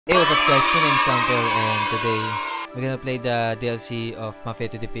Hey, what's up guys, my name is Sample and today we're gonna play the DLC of Mafia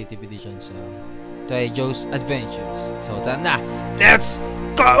II Definitive Edition. So, ito ay Joe's Adventures. So, tara na! Let's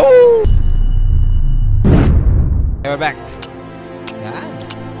go! We're back! Yan!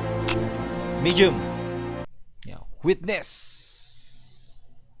 Medium! Yeah. Witness!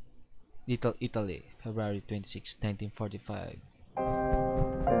 Little Italy, February 26, 1945.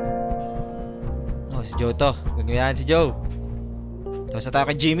 Oh, si Joe to. Gagawin si Joe. Tapos na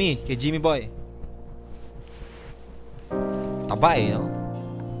tayo kay Jimmy Boy. Taba eh, no?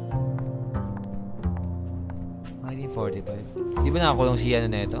 1945. Di ba nakakulong si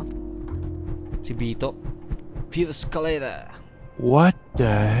ano na ito? Si Vito? Phil Scaletta. What the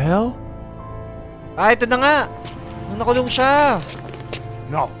hell? Ah, ito na nga! Nung nakulong siya!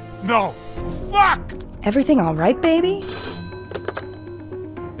 No! Fuck! Everything all right, baby?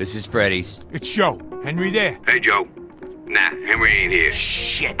 This is Freddy's. It's Joe. Henry there. Hey, Joe. Nah, Henry ain't here.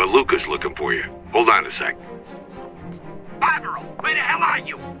 Shit! But Luca's looking for you. Hold on a sec. Barbaro, where the hell are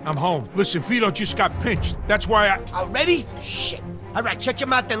you? I'm home. Listen, Vito just got pinched. That's why I... Already? Shit. All right, shut your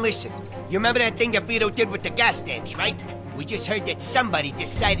mouth and listen. You remember that thing that Vito did with the gas stands, right? We just heard that somebody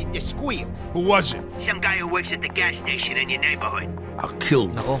decided to squeal. Who was it? Some guy who works at the gas station in your neighborhood. I'll kill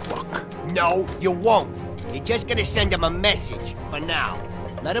the fuck. No, you won't. You're just gonna send him a message, for now.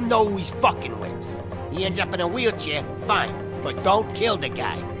 Let him know who he's fucking with. He ends up in a wheelchair, fine. But don't kill the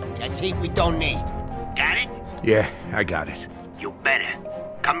guy. That's heat we don't need. Got it? Yeah, I got it. You better.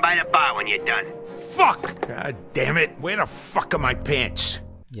 Come by the bar when you're done. Fuck! God damn it. Where the fuck are my pants?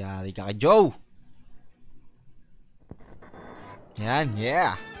 Yari ka kay Joe! Yan,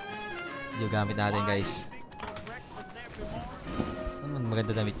 yeah! Joe gamit natin guys. Ano man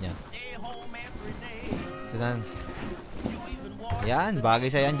maganda damit niya? Ito na. Yan,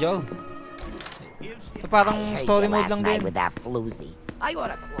 bagay sa yan Joe. Ito parang story mode lang din. Hindi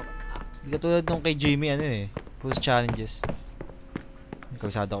katulad nung kay Jimmy ano eh. Pulse challenges.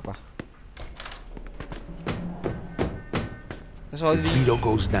 Kausado ko pa. Solid din. Vito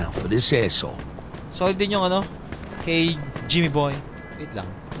goes down for this asshole. Solid din yung ano kay Jimmy Boy. Wait lang.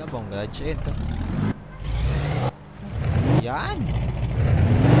 Nabong garage. Ayun to. Yan.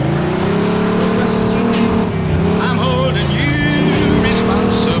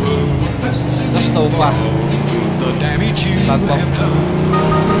 Snow pa. Bagbang.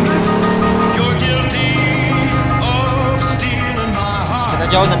 Miss kita,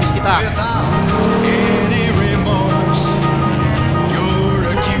 Joe. Na-miss kita.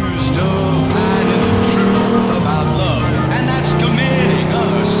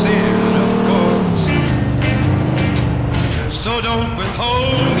 So don't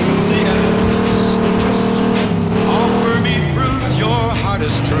withhold the evidence. Offer me proof your heart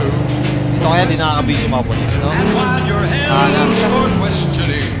is true. Dito kaya di nakakabis yung mga polis, no? Sana.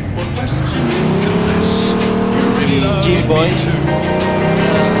 Si Jimmy Boy.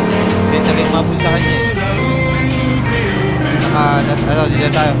 Hindi naging mga polis sa kanya eh.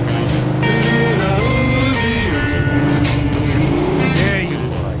 Dito tayo. There you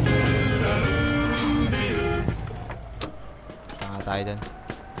are. Tanga tayo dun.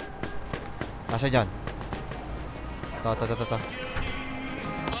 Nasa dyan? Ito.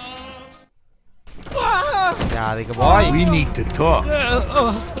 Yari ka, boy! We need to talk.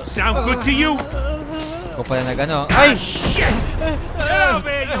 Sound good to you? Ikaw pala nag-ano. Ay! Shit! Oh,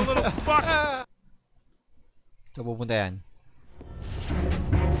 man, you little fuck! Ito pupunta yan.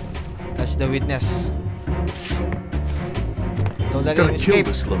 Catch the witness. Don't let him Gonna kill escape.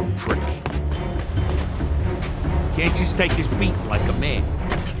 this little prick. Can't just take his beat like a man.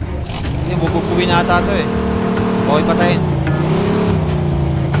 Hindi, bubugin ata ito eh. Bakit patayin?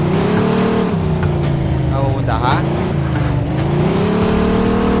 Pupunta ha?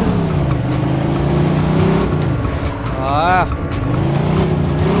 Ah!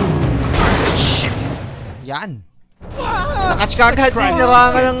 Shit! Yan! Nakatch ka agad!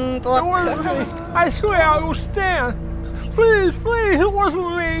 Narangan ng truck! I swear I will stand! Please, it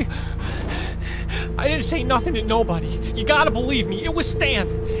wasn't me! I didn't say nothing to nobody. You gotta believe me, it was Stan.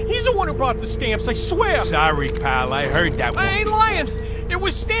 He's the one who brought the stamps, I swear! Sorry, pal, I heard that one. I ain't lying! It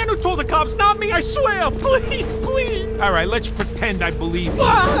was Stan who told the cops, not me, I swear! Please! Alright, let's pretend I believe you.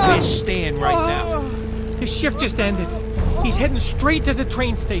 Where's Stan right now? His shift just ended. He's heading straight to the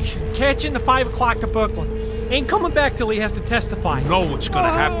train station, catching the 5 o'clock to Brooklyn. Ain't coming back till he has to testify. You know what's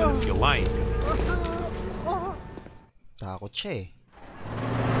gonna happen if you're lying to me. Takot siya eh.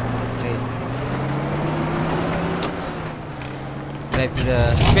 Okay. Drive to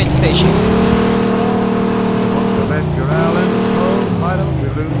the train station. Edgar Allan Poe, why don't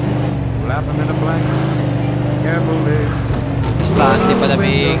we lose? Wrap him in a blanket carefully. Stanley pala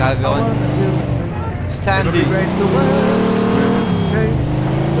may kagawan. Stanley.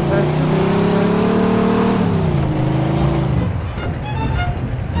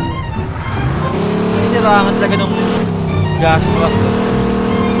 Hinirangan talaga nung gas truck.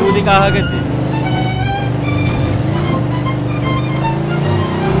 Huli ka agad eh.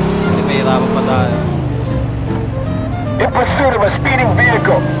 Hindi may hirapan pa tayo. In pursuit of a speeding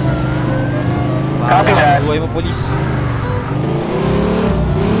vehicle. Copy that. Buhay mo, polis.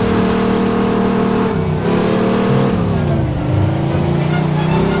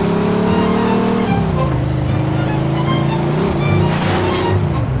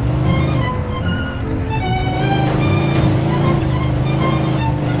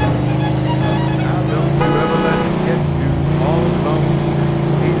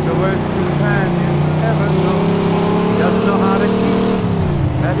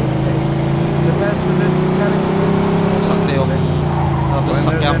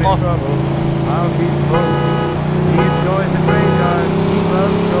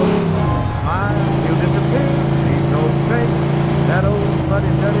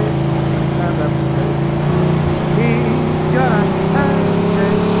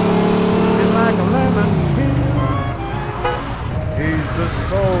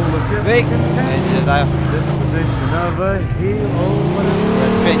 Wait! Ayun dito tayo.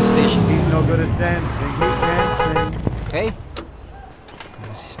 Train station. Okay.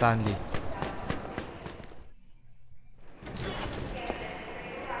 Si Stanley.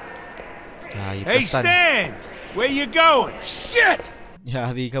 Hey, Stan! Where you going? Shit!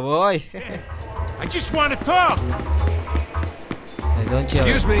 Yari ka, boy. I just want to talk. Hey, don't kill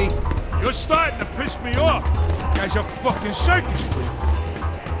Excuse me. You're starting to piss me off. You guys are fucking circus freak.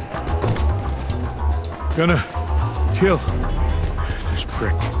 Gonna kill this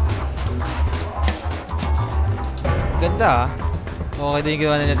prick. Ganda ah. Okay din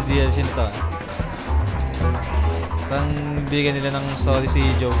yung ginawa nila sa DLC na to ah. Parang bigyan nila ng story si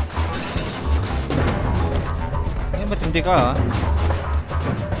Joe. Ay, matindi ka ah.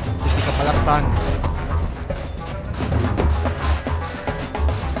 Matindi ka pala, Stan.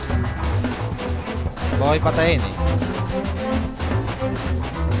 Baka ipatayin eh.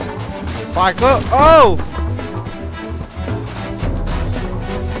 Parko! Oh!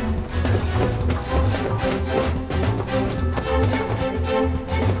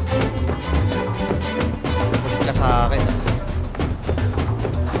 Huwag ka sa akin.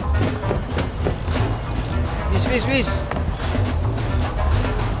 Miss!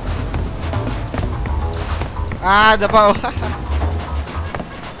 Ah, dapaw!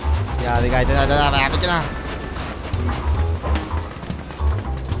 Yari ka, ito na, mayapit ka na!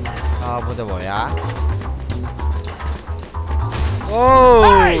 Punta boy, ha? Oh!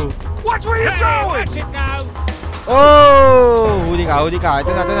 Hey! Watch where you're going! Watch it now! Oh! Huli ka.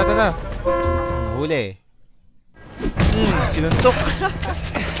 Ito na. Huli. Sinuntok.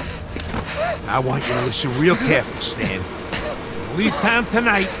 I want you to listen real careful, Stan. You leave town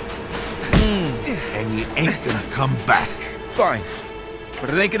tonight, and you ain't gonna come back. Fine, but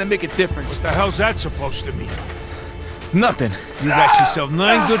it ain't gonna make a difference. What the hell's that supposed to mean? Nothing. You got yourself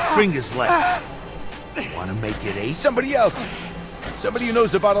 9 good fingers left. Wanna make it 8? Somebody else. Somebody who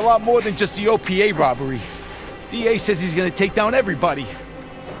knows about a lot more than just the OPA robbery. DA says he's gonna take down everybody.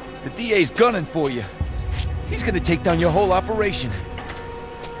 The DA's gunning for you. He's gonna take down your whole operation.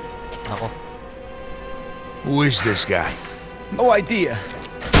 Ako. Who is this guy? No idea.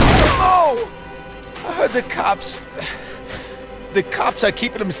 Oh! I heard the cops. The cops are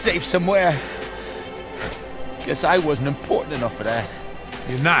keeping him safe somewhere. Guess I wasn't important enough for that.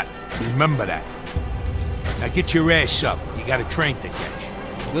 You're not. Remember that. Now get your ass up. You got a train to catch.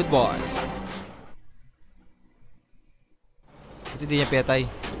 Good boy. Ito din niya petay.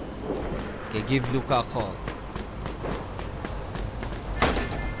 Okay, give Luca a call.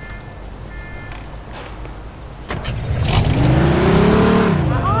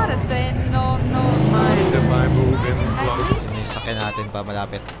 Yung sakyan natin pa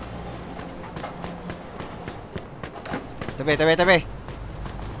malapit. Tabi.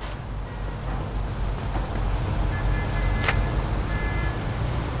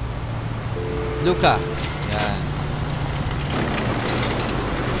 Luca. Yan.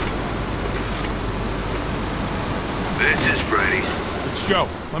 This is Freddy's. It's Joe.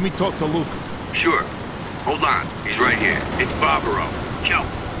 Let me talk to Luca. Sure. Hold on. He's right here. It's Barbaro. Joe,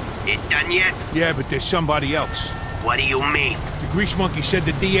 it done yet? Yeah, but there's somebody else. What do you mean? The grease monkey said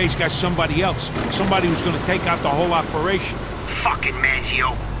the DA's got somebody else. Somebody who's gonna take out the whole operation. Fucking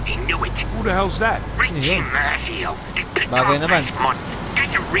Mazio. He knew it. Who the hell's that? Richie Mazio. The good Bagay dog naman. last month.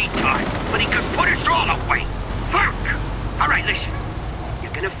 Guy's a retard, but he could put us all away. Fuck! All right, listen. You're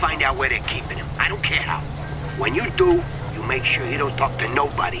gonna find out where they're keeping him. I don't care how. When you do, you make sure you don't talk to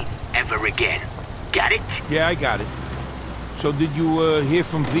nobody ever again. Got it? Yeah, I got it. So did you hear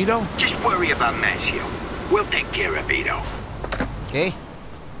from Vito? Just worry about Masio. We'll take care of Vito. Okay.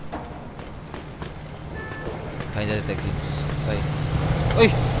 Find the detectives. Okay. Uy!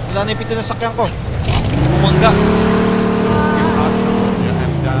 Wala na yung pito ng sakyan ko. Bumangga.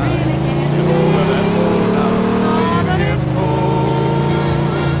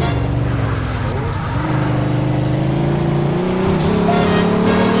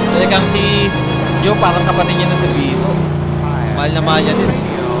 Talagang si Joe parang kapatid niya na sa Vito. Mahal na mahal niya din.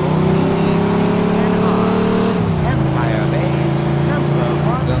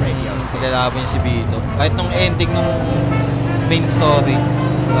 Nilalaban niya si Vito. Kahit nung ending nung main story.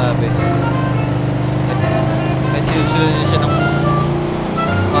 Grabe. Kahit sinusunod niya siya ng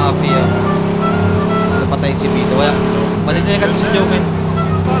mafia. Napatayin si Vito. Wala. Manitilikat si Joe, man.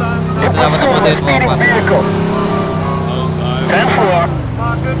 Nalaban ng mga dead mo pa. 10-4.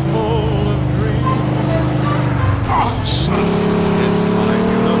 Pocket full of dreams. Oh, son. It's my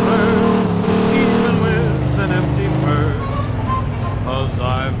universe, even with an empty purse. 'Cause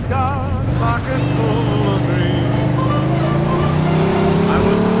I've got a pocket full of dreams. I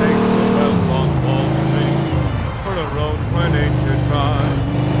would take the wealth on Wall Street for a road where nature tries,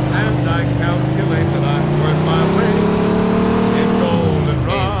 and I calculate that I've worth my weight in gold and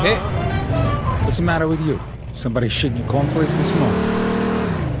rye. Hey. What's the matter with you? Somebody shitting your cornflakes this morning?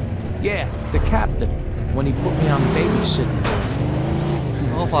 Yeah, the captain, when he put me on babysitting.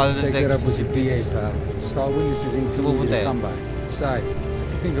 Oh, follow the Take it up detectives. with your DA, pal. Star witnesses ain't too easy to come by. Besides, I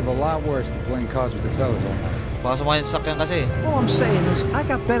can think of a lot worse than playing cards with the fellas all night. Baka sumahin sa sakyan kasi. All I'm saying is, I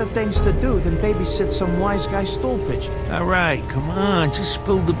got better things to do than babysit some wise guy stool pitch. All right, come on, just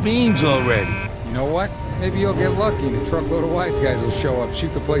spill the beans already. You know what? Maybe you'll get lucky and a truckload of wise guys will show up,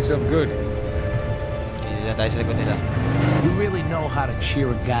 shoot the place up good. Hindi na tayo sa likod nila. You really know how to cheer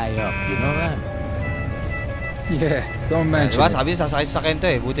a guy up, you know that? Yeah, don't mention Diba? it. Sabi sasakay sa sakyan to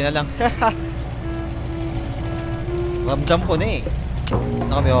eh. Buti na lang. Ramdam ko na eh.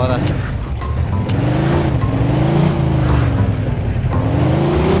 Ano kami oras?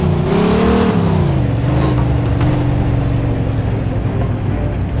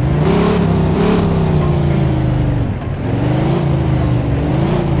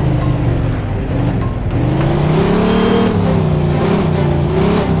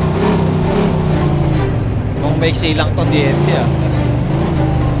 May lang to DLC ah.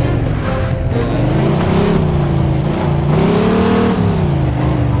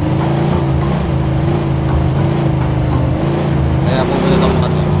 Kaya pumunod ako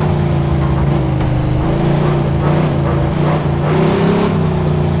ano.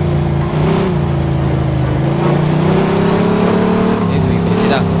 Bumibili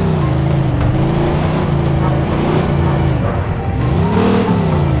sila.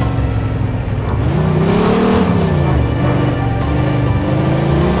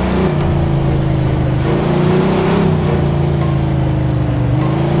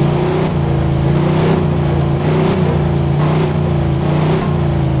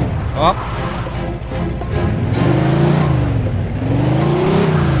 Up.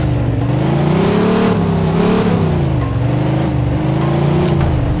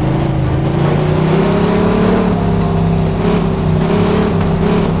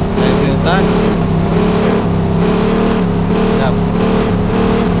 Pinuntahan. Up.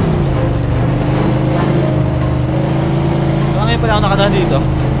 Ngayon pala ako nakadaan dito.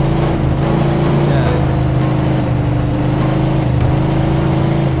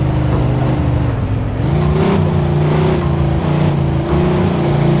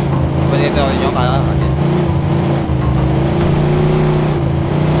 Balita ko nyo, kala ka din.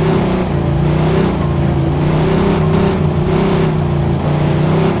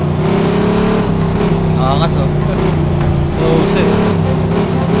 Angas oh. Oh, shit.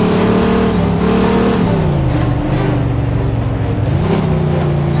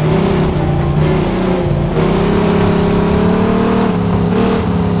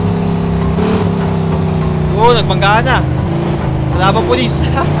 Oo, nagbanggaan na. Wala pa polis.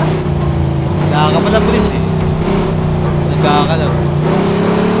 Wala ka pala polis eh. Nagkakalaw.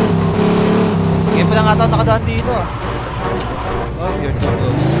 Ngayon pa lang ata nakadaan dito. Oh, you're too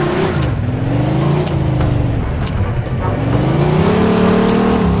close.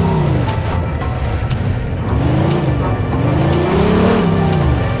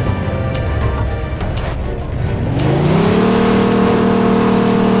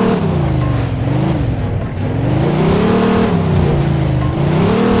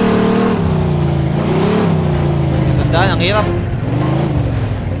 Ang hirap.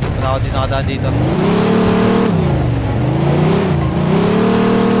 ako din nakadaan dito.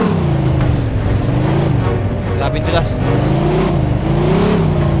 Grabing dulas.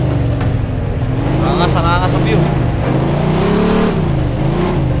 Ang angas ang view.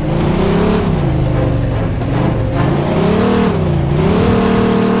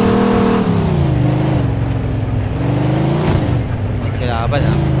 Kilaban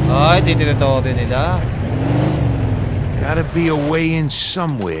ah. Ay, titinuturo nila. Gotta be a way in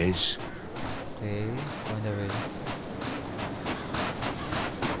somewheres. Okay, on the way.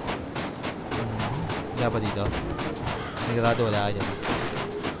 Wala pa dito? Sigurado wala ka dyan.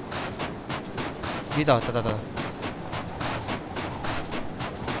 Dito, tata.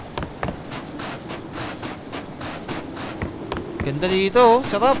 Ganda dito oh,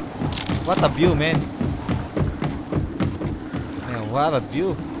 sarap. What a view, man. Man, what a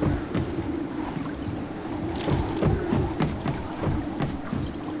view.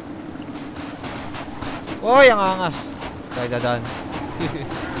 Oy, ang angas. Tayo dadaan.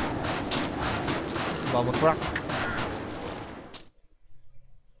 Baka mag-crack.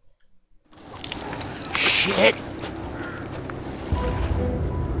 Shit!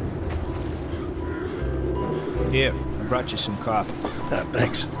 Here, I brought you some coffee.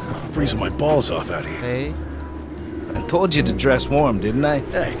 Thanks. I'm freezing my balls off out here. Hey. I told you to dress warm, didn't I?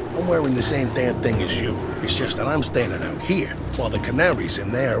 Hey, I'm wearing the same damn thing as you. It's just that I'm standing out here, while the canaries in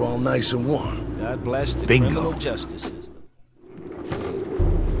there are all nice and warm. God bless the Bingo. criminal justice system.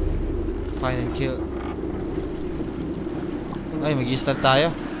 Find and kill. Ay, mag-i-start tayo.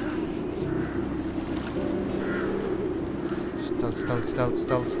 Stealth.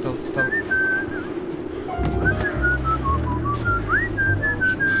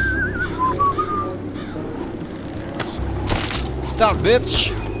 Stop,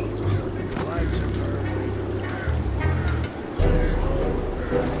 bitch!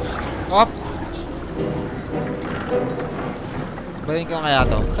 Up! Baling ko kaya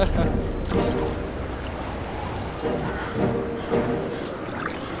to.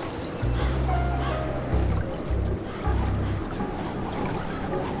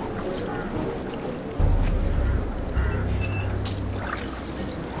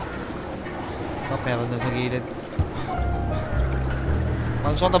 Meron na sa gilid.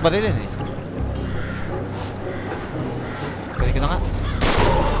 Ang suot na barilin eh. Balik ko na nga.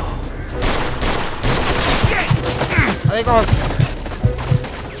 Aray ko!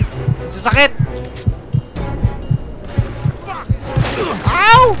 Sasakit!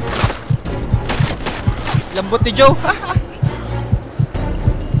 Ow! Lambot ni Joe!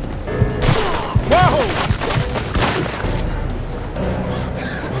 Wow!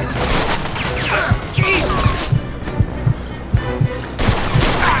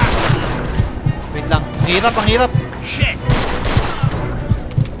 Ang hirap. Shit!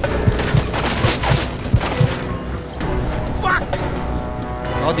 Fuck!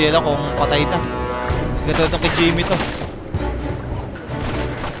 Ako, di alam kung patay na. Ganda itong kay Jimmy to.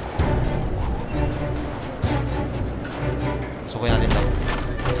 Sukuyin natin ito.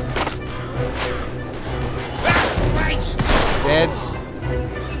 Deads.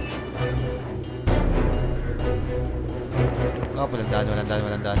 Oh, walang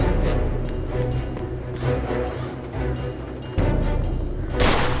daan.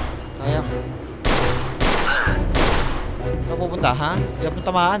 Ayan. Saan pupunta, ha? Hindi na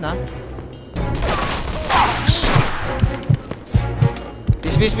tamaan, ha?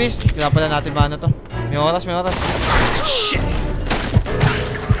 Peace. Kailangan pala natin ba ano to? May oras. Shit!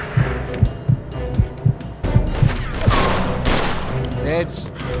 Deads.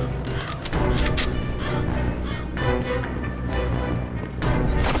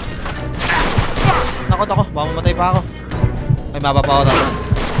 Ako. Baka mamatay pa ako. Ay, mababa ako.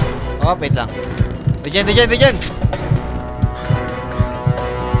 Oh, wait lang. Regen!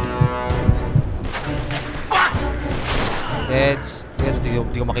 Fuck! Deads.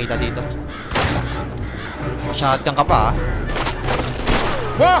 Hindi ko makita dito. Shotgun ka pa, ah.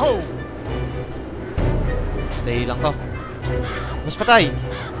 Wow! Dahil lang to. Mas patay.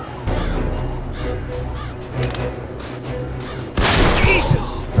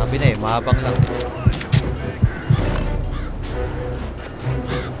 Jesus! Sabi na eh, mahabang lang.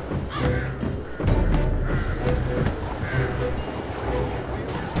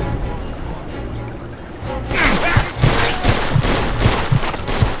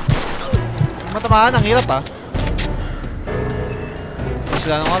 Matamaan, ang hirap ah.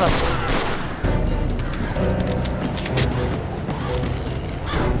 Sila ng oras.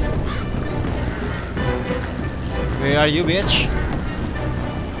 Where are you, bitch?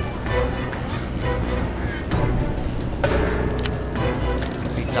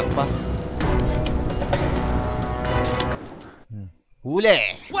 Lock pa.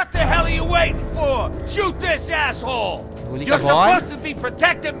 Huli! What the hell are you waiting for? Shoot this asshole! Huli You're ka, boy. supposed to be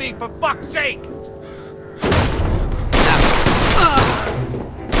protecting me, for fuck's sake!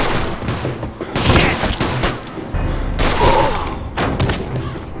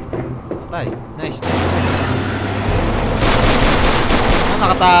 Ay, nice. Oh,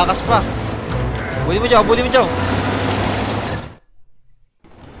 nakatakas pa. Bully mo, Joe. Bully mo, Joe.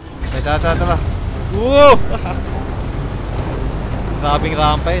 Ay, tara. Woo! Grabing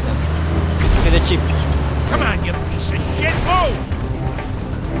rampa yun, ah. Kila chip. Come on, you piece of shit! Move!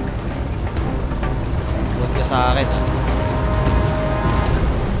 Huwag ka sa akin, ah.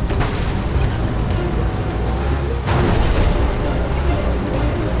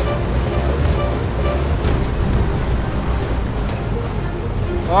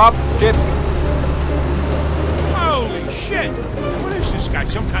 Up, chip. Holy shit! What is this guy?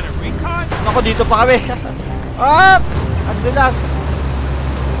 Some kind of recon? Naku, dito pa kami. Up! Ang dulas.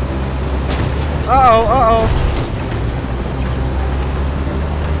 Uh-oh.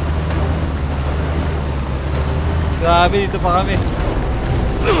 Grabe, dito pa kami.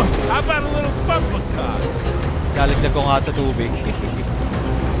 How about a little bumper car? Lalaglag ko nga sa tubig.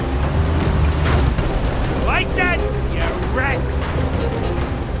 Like that? You rat!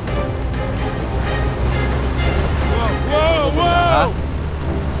 Whoa! Huh?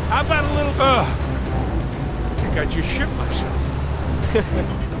 How about a little... I think I just shit myself.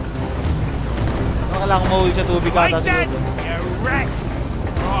 Kailangan mahuli sa tubig Like ata that? siguro. You rat!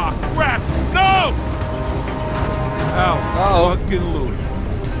 Oh, crap! No! Oh, fucking loser.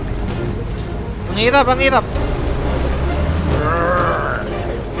 Ang hirap.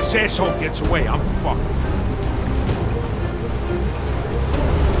 If this asshole gets away, I'm fucked.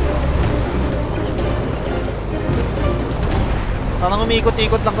 Parang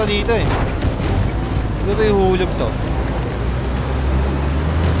umikot-ikot lang to dito eh. Siguro ihulog to.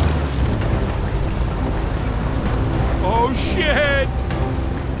 Oh, shit!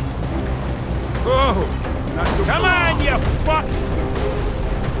 Oh! Come on, you fuck!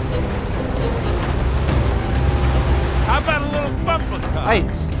 How about a little bumper car? Ay!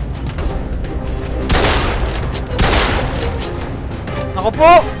 Ako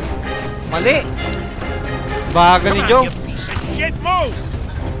po! Mali! Bagal ni Joe. Shit, move!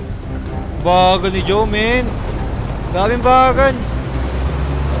 Bagal ni Joe, men. Daming bagal.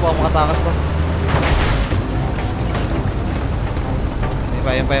 Baka makatakas pa.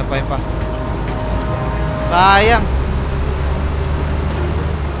 Yan pa. Sayang.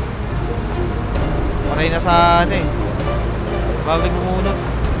 Paray na sana eh. Bagal mo muna.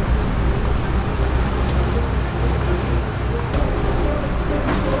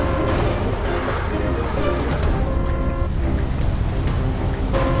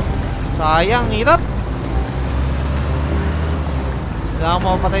 Sayang, hirap. Kailangan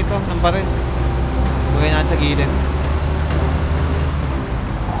mo mapatay ito ng baril. Gawin natin sa gilid.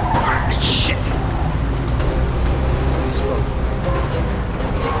 Shit!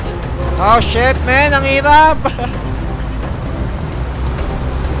 Oh shit, man! Ang hirap!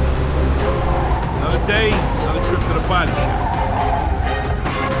 Another day, another trip to the body shop.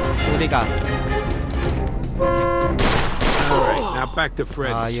 Huli ka. Alright, now back to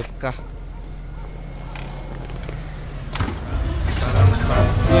Fred. Ayop ka.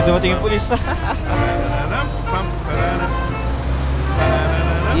 Yun, dumating yung pulis.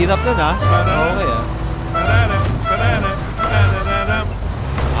 Hirap nun ah. Okay ah.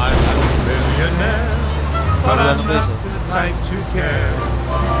 I'm a millionaire, but I'm not the type to care.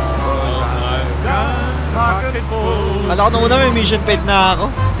 I've got a pocket full. Kala ko nung una may mission failed na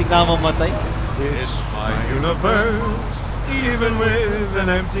ako. Tignan mo mamatay. It's my universe, even with an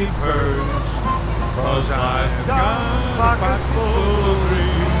empty purse. 'Cause I've got a pocket full of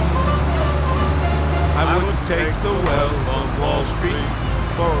dreams. I would take the wealth on Wall Street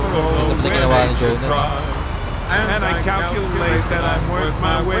for a roll where nature drives. And I calculate that I'm worth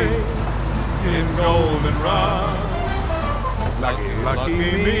my weight in golden rod. Lucky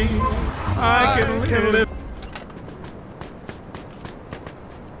me, I can live.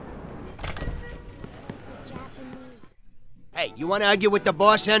 Hey, you want to argue with the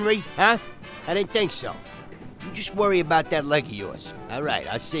boss, Henry? Huh? I didn't think so. You just worry about that leg of yours. All right,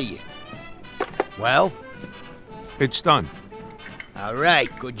 I'll see you. Well? It's done. All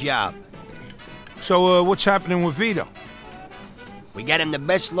right, good job. So, what's happening with Vito? We got him the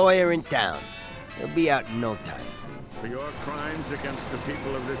best lawyer in town. He'll be out in no time. For your crimes against the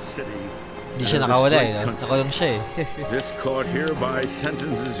people of this city. Hindi siya nakawala eh. Nakulong siya eh. This court hereby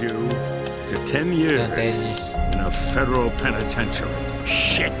sentences you to 10 years in a federal penitentiary.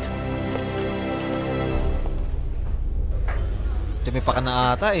 Shit! May paka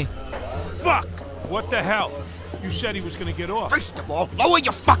na ata eh. Fuck! What the hell? You said he was gonna get off. First of all, lower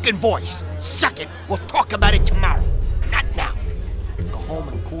your fucking voice. Second, we'll talk about it tomorrow. Not now. Go home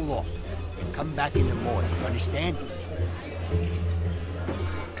and cool off. And come back in the morning, you understand?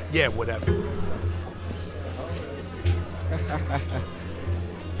 Yeah, whatever.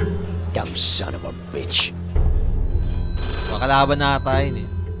 Dumb son of a bitch. Makalaban na ata yun eh.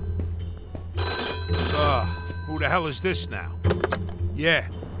 Who the hell is this now? Yeah.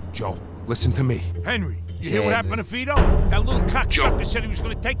 Joe, listen to me. Henry, you hear what happened to Vito? That little cocksucker said he was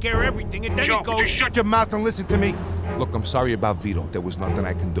gonna take care of everything, and then he goes... Just shut your mouth and listen to me. Look, I'm sorry about Vito. There was nothing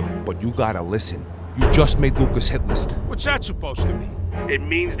I can do. But you gotta listen. You just made Lucas hit list. What's that supposed to mean? It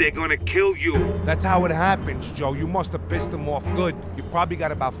means they're gonna kill you. That's how it happens, Joe. You must have pissed them off good. You probably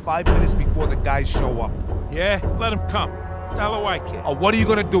got about 5 minutes before the guys show up. Yeah? Let him come. Tell her I care. Oh, what are you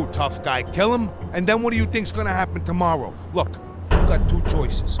gonna do, tough guy? Kill him? And then what do you think's gonna happen tomorrow? Look, you got 2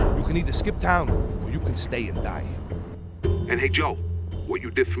 choices. You can either skip town, or you can stay and die. And hey, Joe, what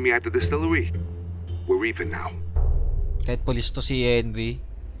you did for me at the distillery, we're even now. Kahit polis to si Henry,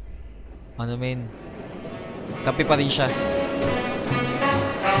 ano men, kape pa rin siya.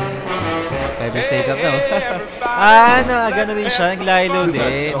 5 years later daw. Ano, gano'n din siya, naglaylo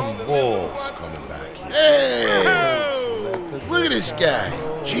din. Hey! Look at this guy.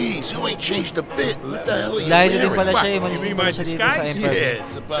 Jeez, you ain't changed a bit. What the hell are you Lalo din wearing? pala siya, You mean my disguise? Yeah,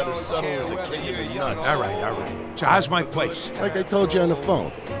 it's about as subtle as a kick in the nuts. All right. So how's my place? Like I told you on the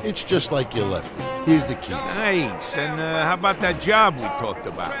phone, it's just like you left it. Here's the keys. Nice. And how about that job we talked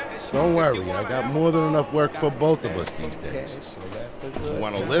about? Don't worry, I got more than enough work for both of us these days. You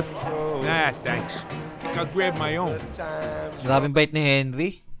want a lift? Nah, thanks. I think I'll grab my own. Grabing bait ni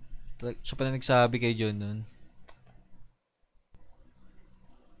Henry. Siya pala nagsabi kay John nun.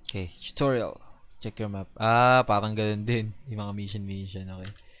 Okay, tutorial. Check your map. Ah, parang ganun din. Yung mga mission. Okay.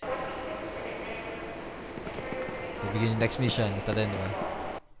 So, begin yung next mission. Ito din, diba?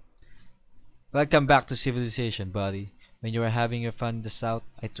 Welcome back to civilization, buddy. When you were having your fun in the south,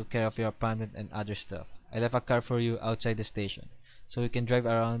 I took care of your apartment and other stuff. I left a car for you outside the station, so we can drive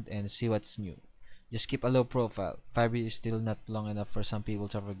around and see what's new. Just keep a low profile. 5 years is still not long enough for some people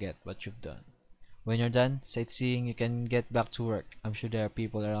to forget what you've done. When you're done sightseeing, you can get back to work. I'm sure there are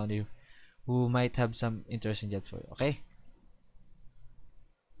people around you who might have some interesting jobs for you. Okay?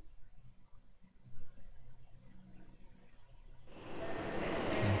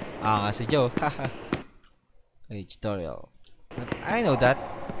 Ah, nga si Joe. Okay, tutorial. I know that.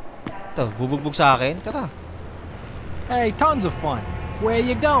 Ito, bubugbog sa akin. Tara. Hey, tons of fun. Where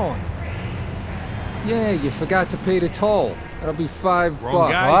you going? Yeah, you forgot to pay the toll. That'll be $5.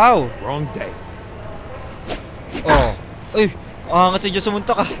 Wrong guy. Wow. Wrong day. Oh. Uy, nga si Joe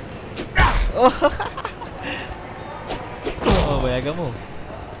sumuntok ka. Oh. Oh, bayaga mo.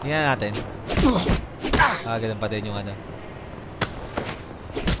 Tingnan natin. Ah, ganun pa din yung ano.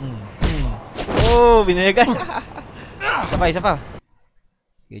 Oh, binayagan. Isa pa.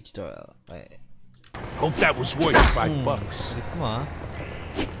 Gauge tutorial. Okay. Hope that was worth $5. Salit mo, ha?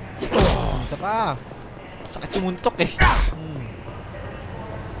 Isa pa. Sakit sumuntok eh.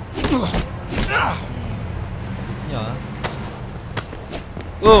 Niya, ha?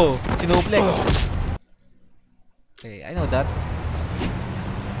 Oh, sinuplex. Okay, I know that.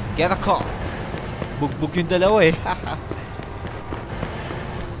 Get a car. Bugbog yung dalawa eh.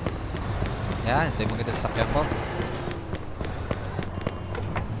 Yan, ito yung maganda sa sakyan ko.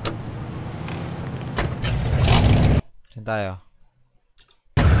 Saan tayo?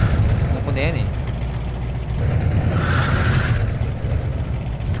 Ano po na yan eh?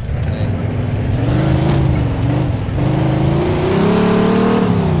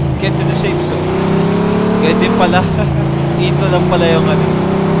 Get to the safe zone. Get din pala. Intro lang pala yung ano.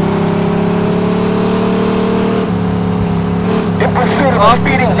 In pursuit of a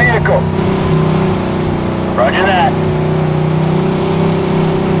speeding vehicle. Roger that.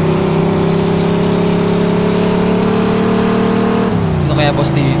 Sino kaya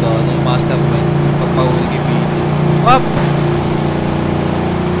boss dito? Ano yung mastermind? Pagpahuli kay Pete. Up!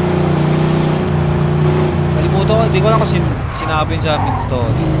 Kalimuto ko. Hindi ko lang kasi sinabi sa main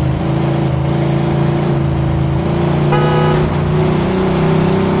story.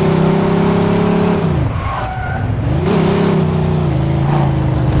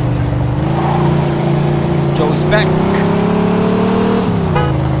 Joe's back.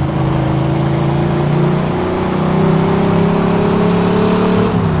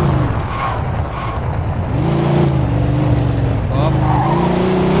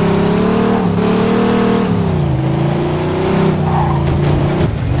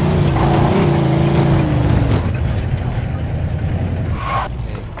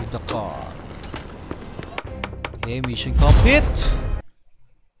 mission complete.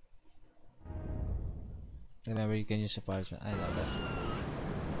 Remember, you can use the powers. I know that.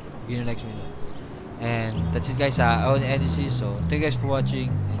 Begin the next video. And that's it, guys. I own NC. So thank you guys for watching,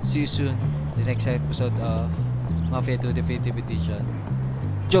 and see you soon in the next episode of Mafia II Definitive Edition,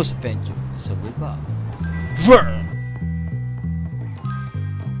 Joe's Adventure. So goodbye.